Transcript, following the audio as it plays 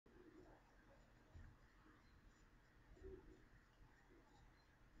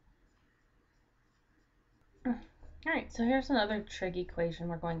All right, so here's another trig equation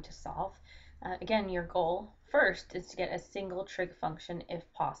we're going to solve. Again, your goal first is to get a single trig function if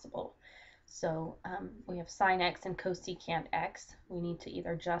possible. So we have sine x and cosecant x. We need to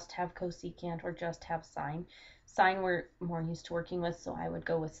either just have cosecant or just have sine. Sine we're more used to working with, so I would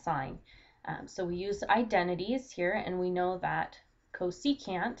go with sine. So we use identities here, and we know that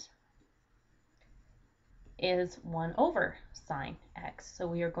cosecant is 1 over sine x. So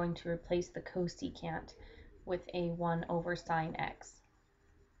we are going to replace the cosecant with a 1 over sine x.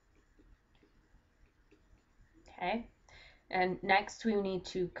 Okay, and next we need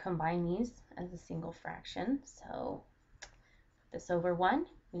to combine these as a single fraction. So this over 1,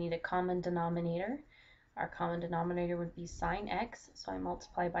 we need a common denominator. Our common denominator would be sine x, so I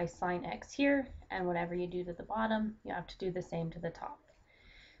multiply by sine x here, and whatever you do to the bottom, you have to do the same to the top.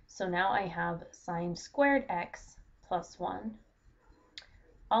 So now I have sine squared x plus 1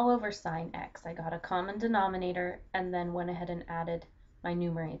 all over sine x. I got a common denominator and then went ahead and added my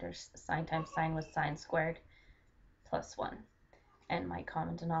numerators. Sine times sine was sine squared plus 1. And my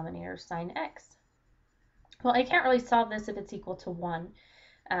common denominator is sine x. Well, I can't really solve this if it's equal to 1.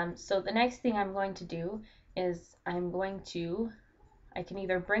 So the next thing I'm going to do is I can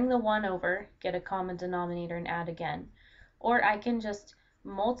either bring the 1 over, get a common denominator, and add again, or I can just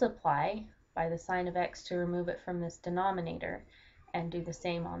multiply by the sine of x to remove it from this denominator and do the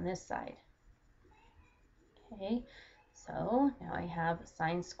same on this side. Okay, so now I have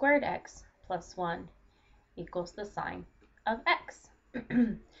sine squared x plus 1 equals the sine of x.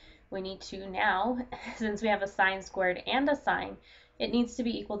 We need to now, since we have a sine squared and a sine, it needs to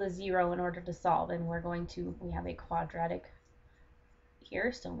be equal to 0 in order to solve, and we have a quadratic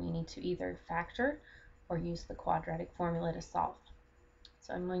here, so we need to either factor or use the quadratic formula to solve.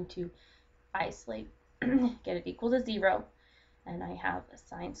 So I'm going to isolate, get it equal to 0, and I have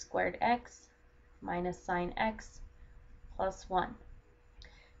sine squared x minus sine x plus 1.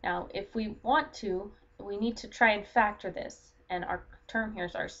 Now, if we want to, we need to try and factor this, and our term here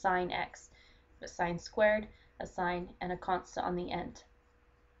is our sine x, a sine squared, a sine, and a constant on the end.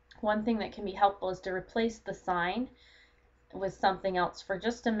 One thing that can be helpful is to replace the sine with something else for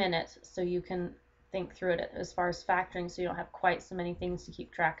just a minute so you can think through it as far as factoring so you don't have quite so many things to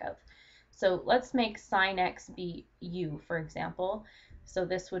keep track of. So let's make sine x be u, for example. So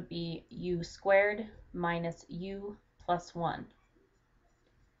this would be u squared minus u plus 1.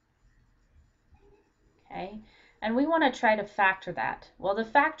 Okay, and we want to try to factor that. Well, the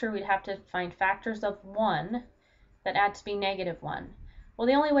factor, we'd have to find factors of 1 that add to be negative 1. Well,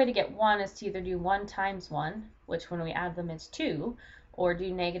 the only way to get 1 is to either do 1 times 1, which when we add them is 2, or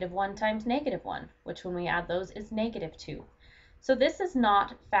do negative 1 times negative 1, which when we add those is negative 2. So this is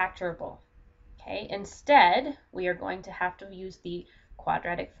not factorable. Okay, instead, we are going to have to use the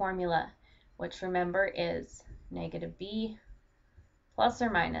quadratic formula, which remember is negative b plus or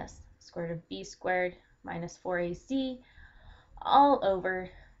minus square root of b squared minus 4ac all over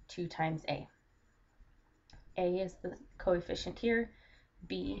 2 times a. A is the coefficient here,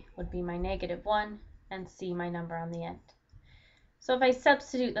 b would be my negative 1, and c my number on the end. So if I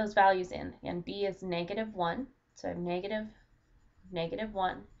substitute those values in, and b is negative 1, so I have negative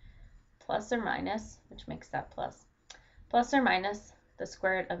 1 plus or minus, which makes that plus or minus the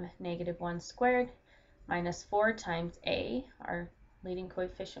square root of negative 1 squared minus 4 times a, our leading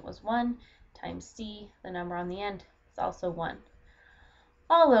coefficient was 1, times c, the number on the end, is also 1,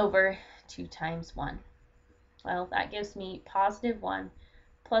 all over 2 times 1. Well, that gives me positive 1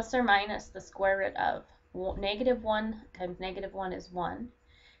 plus or minus the square root of negative 1 times negative 1 is 1,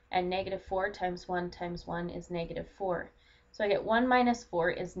 and negative 4 times 1 is negative 4. So I get 1 minus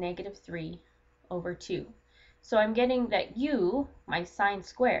 4 is negative 3 over 2. So I'm getting that u, my sine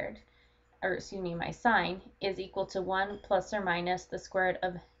squared, or excuse me, my sine, is equal to 1 plus or minus the square root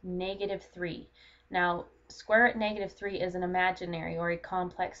of negative 3. Now, square root negative 3 is an imaginary or a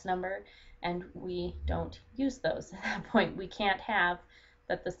complex number, and we don't use those. At that point, we can't have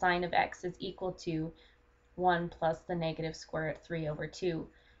that the sine of x is equal to 1 plus the negative square root 3 over 2.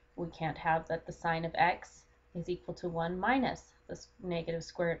 We can't have that the sine of x is equal to 1 minus the negative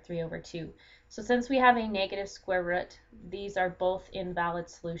square root 3 over 2. So since we have a negative square root, these are both invalid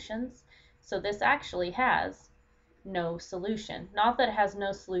solutions. So this actually has no solution. Not that it has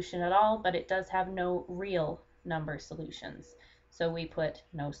no solution at all, but it does have no real number solutions. So we put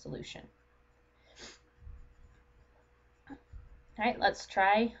no solution. All right, let's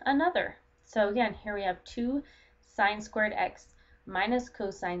try another. So again, here we have 2 sine squared x minus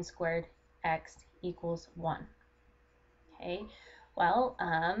cosine squared x equals 1. Okay, well,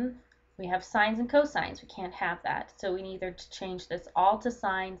 we have sines and cosines. We can't have that. So we need either to change this all to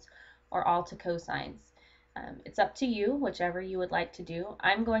sines or all to cosines. It's up to you, whichever you would like to do.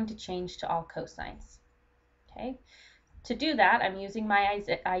 I'm going to change to all cosines. Okay. To do that, I'm using my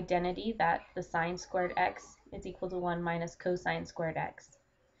identity that the sine squared x is equal to 1 minus cosine squared x.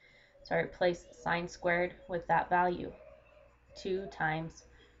 So I replace sine squared with that value. 2 times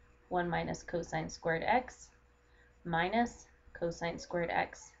 1 minus cosine squared x minus cosine squared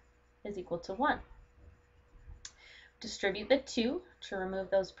x is equal to 1. Distribute the 2 to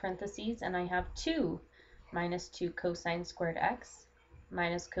remove those parentheses, and I have 2 minus 2 cosine squared x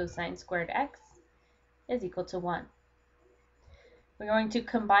minus cosine squared x is equal to 1. We're going to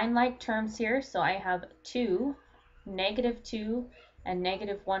combine like terms here, so I have 2, negative 2, and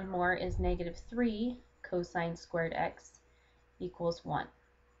negative 1 more is negative 3 cosine squared x equals 1.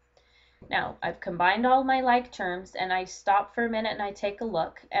 Now, I've combined all my like terms, and I stop for a minute and I take a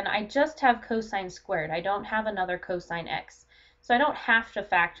look, and I just have cosine squared. I don't have another cosine x. So I don't have to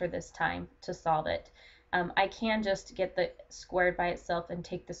factor this time to solve it. I can just get the squared by itself and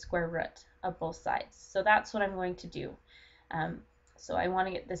take the square root of both sides. So that's what I'm going to do. So I want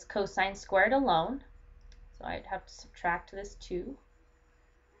to get this cosine squared alone. So I'd have to subtract this 2.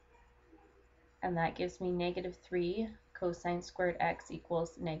 And that gives me negative 3 cosine squared x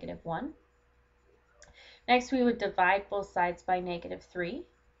equals negative 1. Next, we would divide both sides by negative 3.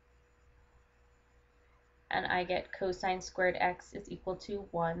 And I get cosine squared x is equal to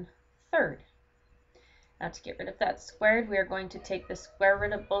 1/3. Now to get rid of that squared, we are going to take the square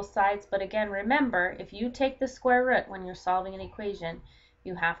root of both sides. But again, remember, if you take the square root when you're solving an equation,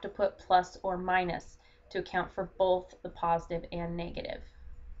 you have to put plus or minus to account for both the positive and negative.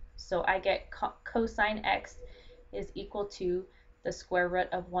 So I get cosine x is equal to the square root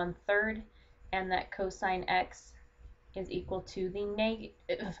of 1/3, and that cosine x is equal to the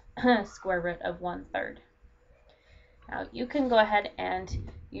negative square root of 1/3. Now you can go ahead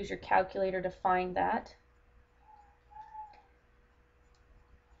and use your calculator to find that,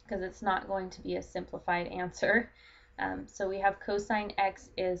 because it's not going to be a simplified answer. So we have cosine x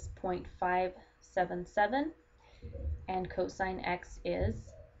is 0.577 and cosine x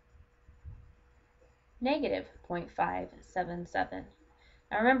is negative 0.577.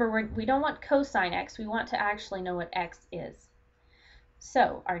 Now remember, we don't want cosine x, we want to actually know what x is.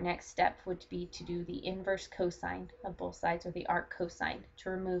 So our next step would be to do the inverse cosine of both sides, or the arc cosine, to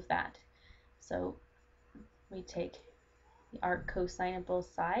remove that. So we take the arc cosine of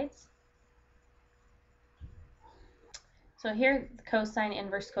both sides. So here, the cosine,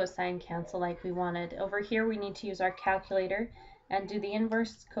 inverse cosine cancel like we wanted. Over here, we need to use our calculator and do the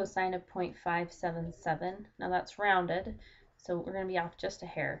inverse cosine of 0.577. Now that's rounded, so we're going to be off just a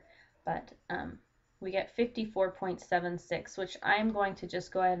hair, but we get 54.76, which I'm going to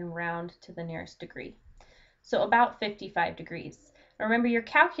just go ahead and round to the nearest degree. So about 55 degrees. Now remember, your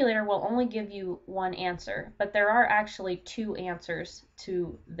calculator will only give you one answer, but there are actually two answers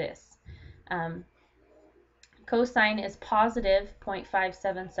to this. Cosine is positive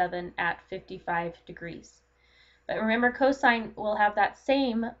 0.577 at 55 degrees. But remember, cosine will have that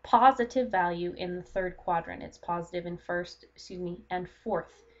same positive value in the third quadrant. It's positive in and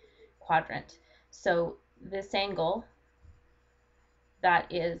fourth quadrant. So this angle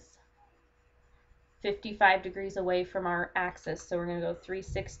that is 55 degrees away from our axis, so we're going to go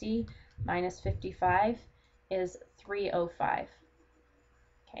 360 minus 55 is 305.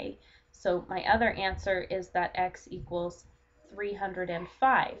 Okay, so my other answer is that x equals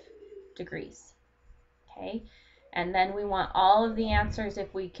 305 degrees. Okay, and then we want all of the answers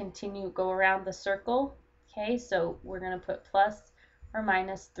if we go around the circle. Okay, so we're going to put plus or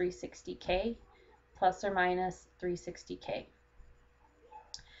minus 360k, plus or minus 360k.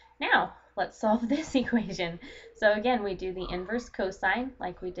 Now, let's solve this equation. So again, we do the inverse cosine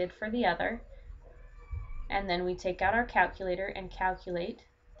like we did for the other, and then we take out our calculator and calculate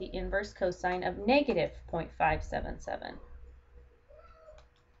the inverse cosine of negative 0.577,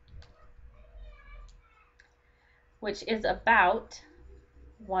 which is about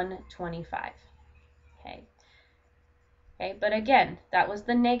 125. Okay, but again, that was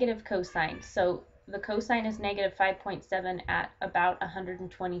the negative cosine, so the cosine is negative 5.7 at about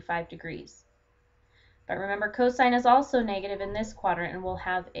 125 degrees. But remember, cosine is also negative in this quadrant, and we'll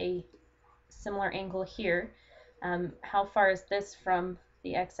have a similar angle here. How far is this from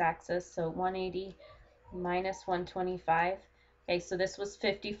the x-axis? So 180 minus 125. Okay, so this was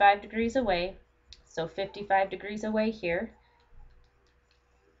 55 degrees away. So 55 degrees away here,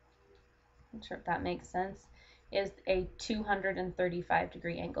 not sure if that makes sense, is a 235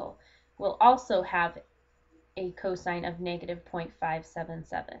 degree angle. We'll also have a cosine of negative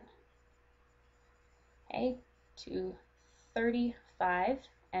 0.577. Okay, 235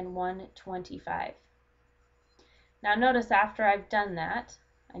 and 125. Now notice after I've done that,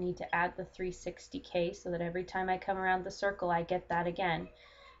 I need to add the 360k so that every time I come around the circle I get that again.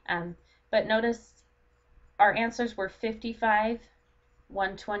 But notice our answers were 55,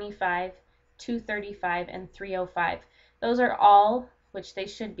 125, 235, and 305. Those are all, which they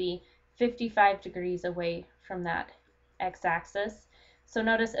should be, 55 degrees away from that x-axis. So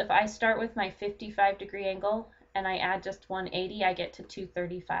notice if I start with my 55 degree angle and I add just 180, I get to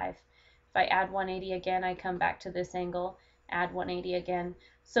 235. If I add 180 again, I come back to this angle, add 180 again.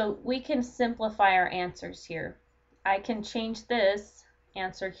 So we can simplify our answers here. I can change this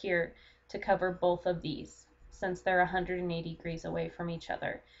answer here to cover both of these, since they're 180 degrees away from each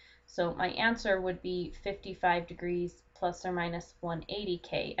other. So my answer would be 55 degrees plus or minus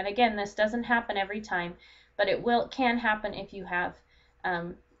 180k. And again, this doesn't happen every time, but it can happen if you have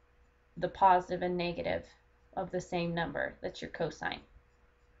the positive and negative of the same number. That's your cosine.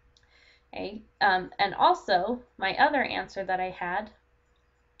 Okay, and also my other answer that I had,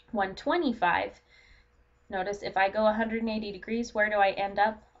 125, notice if I go 180 degrees, where do I end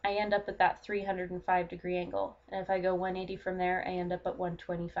up? I end up at that 305 degree angle. And if I go 180 from there, I end up at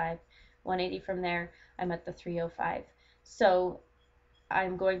 125. 180 from there, I'm at the 305. So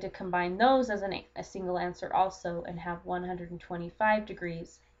I'm going to combine those as a single answer also and have 125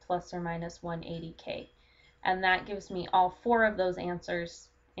 degrees plus or minus 180k. And that gives me all four of those answers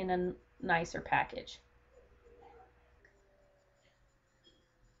in a nicer package.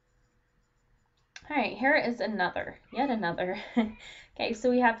 All right, here is yet another. Okay, so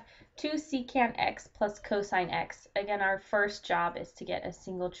we have 2 secant x plus cosine x. Again, our first job is to get a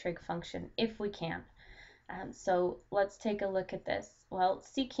single trig function if we can. So let's take a look at this. Well,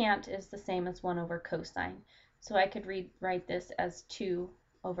 secant is the same as 1 over cosine. So I could write this as 2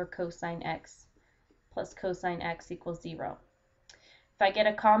 over cosine x plus cosine x equals 0. If I get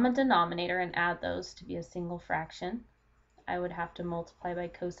a common denominator and add those to be a single fraction, I would have to multiply by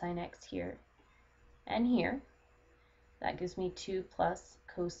cosine x here and here. That gives me 2 plus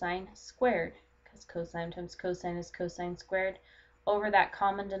cosine squared, because cosine times cosine is cosine squared, over that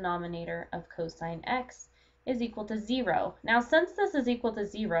common denominator of cosine x is equal to 0. Now, since this is equal to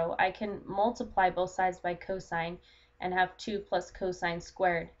 0, I can multiply both sides by cosine and have 2 plus cosine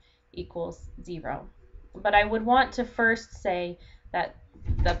squared equals 0. But I would want to first say that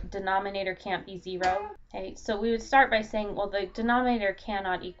the denominator can't be 0. Okay, so we would start by saying, well, the denominator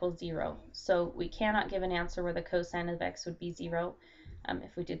cannot equal 0. So we cannot give an answer where the cosine of x would be 0.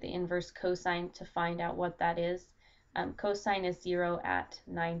 If we did the inverse cosine to find out what that is, cosine is 0 at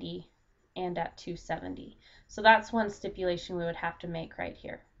 90 and at 270. So that's one stipulation we would have to make right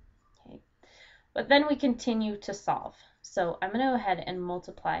here. Okay, but then we continue to solve. So I'm going to go ahead and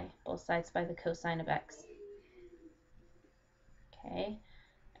multiply both sides by the cosine of x. Okay,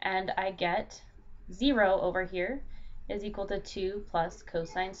 and I get 0 over here is equal to 2 plus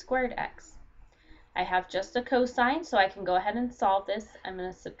cosine squared x. I have just a cosine, so I can go ahead and solve this. I'm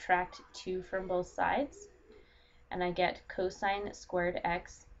going to subtract 2 from both sides, and I get cosine squared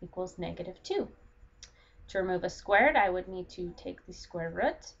x equals negative 2. To remove a squared, I would need to take the square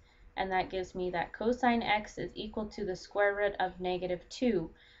root, and that gives me that cosine x is equal to the square root of negative 2,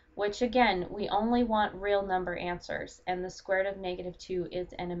 which again, we only want real number answers, and the square root of negative 2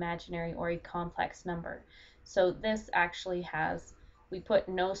 is an imaginary or a complex number. So this actually has, we put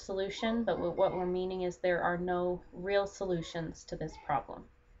no solution, but what we're meaning is there are no real solutions to this problem.